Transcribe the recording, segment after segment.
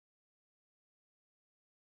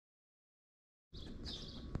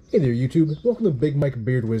Hey there YouTube, welcome to Big Mike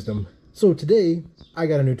Beard Wisdom. So today, I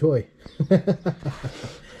got a new toy.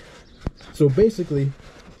 So basically,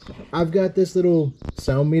 I've got this little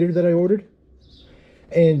sound meter that I ordered.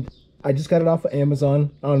 And I just got it off of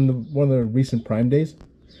Amazon on one of the recent Prime days.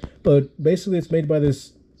 But basically it's made by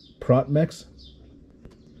this Protmex.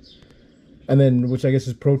 And then, which I guess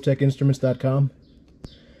is protechinstruments.com.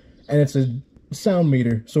 And it's a sound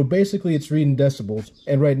meter. So basically it's reading decibels.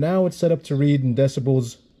 And right now it's set up to read in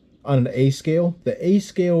decibels on an A scale. The A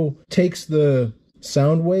scale takes the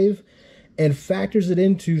sound wave and factors it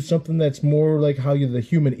into something that's more like how the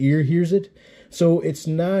human ear hears it. So it's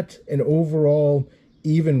not an overall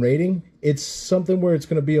even rating. It's something where it's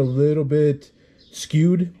going to be a little bit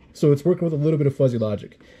skewed. So it's working with a little bit of fuzzy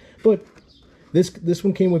logic. But this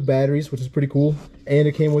one came with batteries, which is pretty cool. And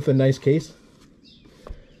it came with a nice case.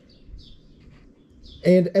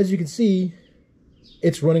 And as you can see,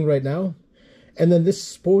 it's running right now. And then this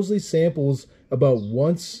supposedly samples about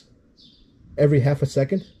once every half a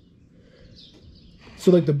second. So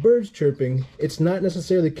like the birds chirping, it's not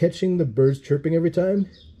necessarily catching the birds chirping every time.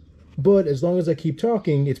 But as long as I keep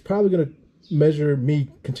talking, it's probably going to measure me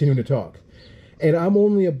continuing to talk. And I'm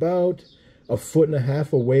only about 1.5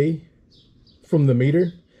 feet away from the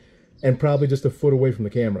meter. And probably just 1 foot away from the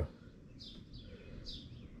camera.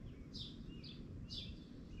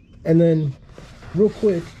 And then, real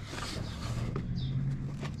quick,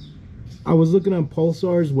 I was looking on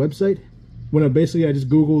Pulsar's website when I just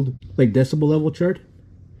Googled like decibel level chart.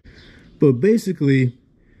 But basically,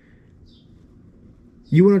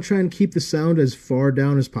 you want to try and keep the sound as far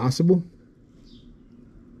down as possible.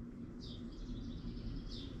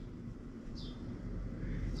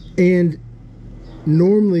 And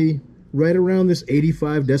normally, right around this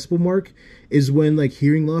 85 decibel mark is when like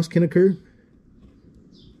hearing loss can occur.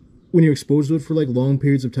 When you're exposed to it for like long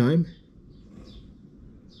periods of time.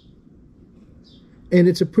 And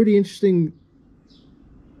it's a pretty interesting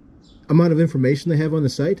amount of information they have on the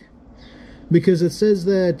site, because it says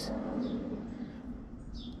that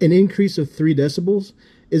an increase of 3 decibels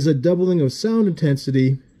is a doubling of sound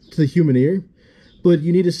intensity to the human ear, but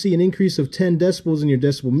you need to see an increase of 10 decibels in your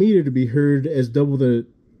decibel meter to be heard as double the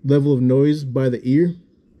level of noise by the ear.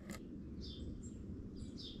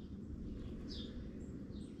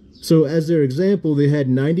 So as their example, they had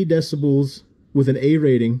 90 decibels with an A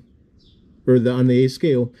rating, or on the A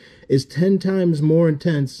scale, is 10 times more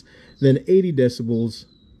intense than 80 decibels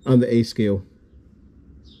on the A scale.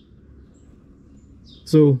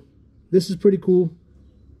 So this is pretty cool,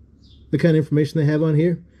 the kind of information they have on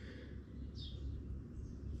here.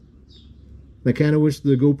 I kind of wish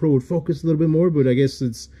the GoPro would focus a little bit more, but I guess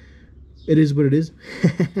it is what it is.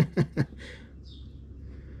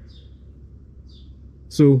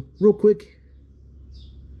 So, real quick,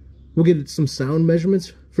 we'll get some sound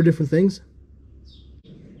measurements for different things.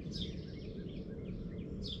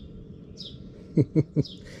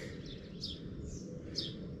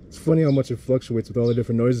 It's funny how much it fluctuates with all the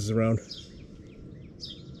different noises around.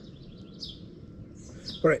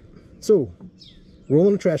 Alright, so,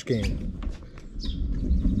 rolling a trash can.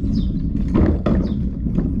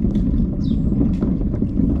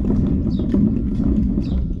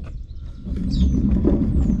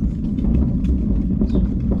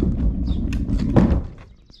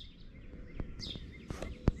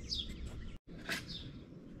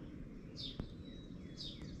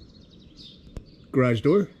 Garage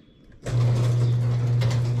door.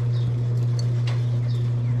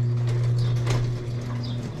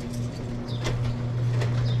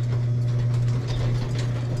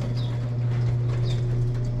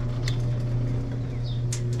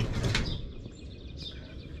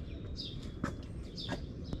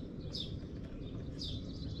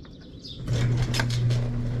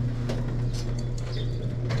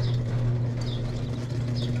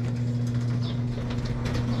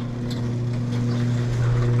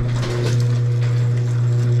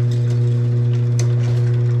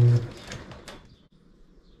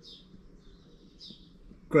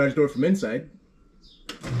 Garage door from inside.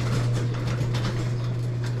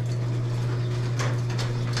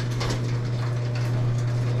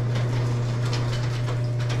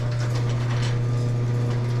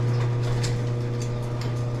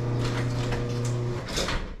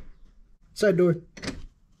 Side door.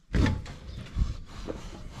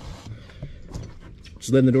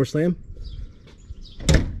 Just letting the door slam.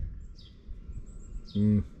 I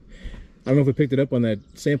don't know if I picked it up on that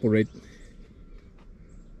sample rate.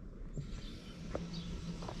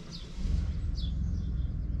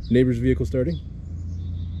 Neighbor's vehicle starting.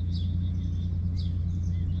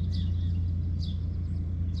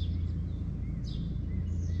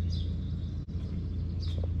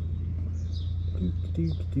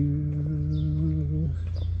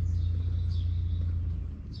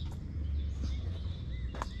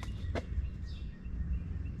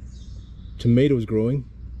 Tomatoes growing.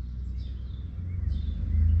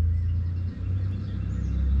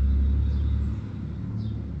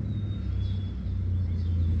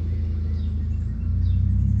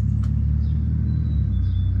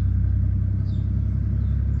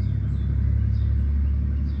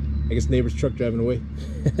 I guess neighbor's truck driving away.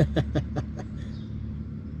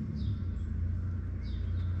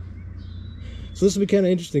 So this will be kind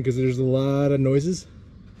of interesting because there's a lot of noises.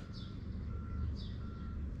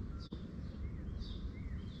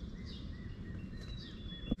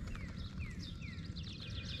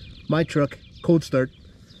 My truck, cold start.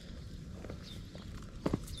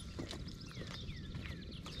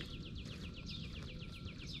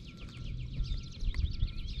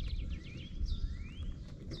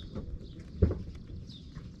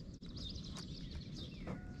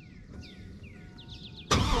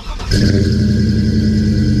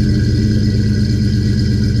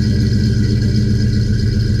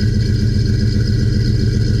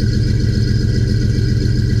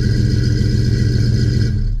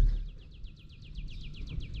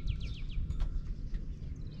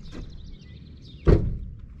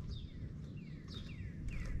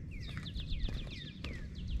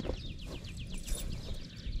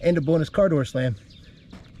 And a bonus car door slam.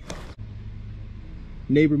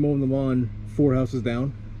 Neighbor mowing the lawn 4 houses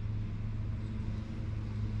down.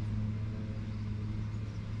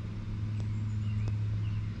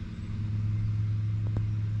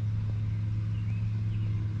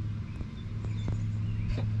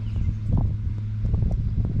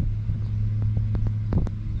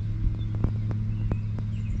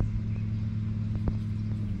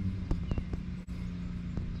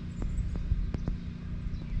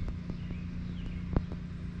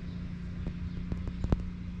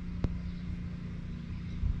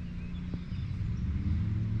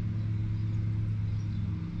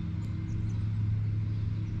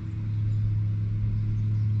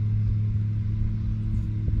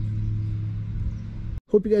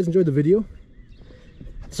 Hope you guys enjoyed the video.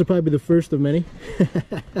 This will probably be the first of many.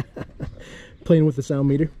 Playing with the sound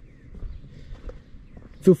meter.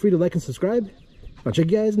 Feel free to like and subscribe. I'll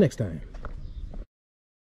check you guys next time.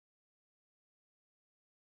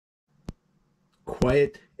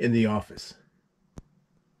 Quiet in the office.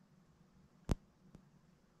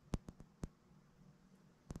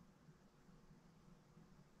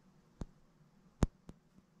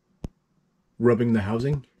 Rubbing the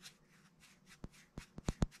housing.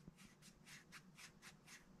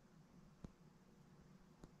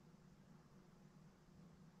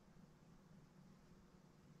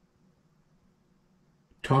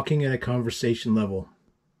 Talking at a conversation level.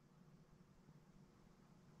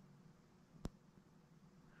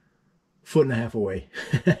 Foot and a half away.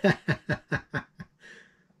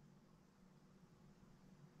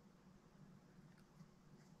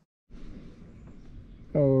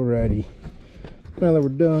 Alrighty. Now that we're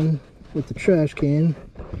done with the trash can,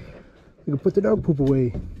 we can put the dog poop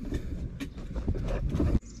away.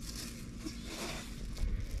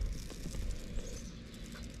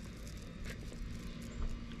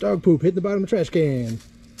 Dog poop hit the bottom of the trash can.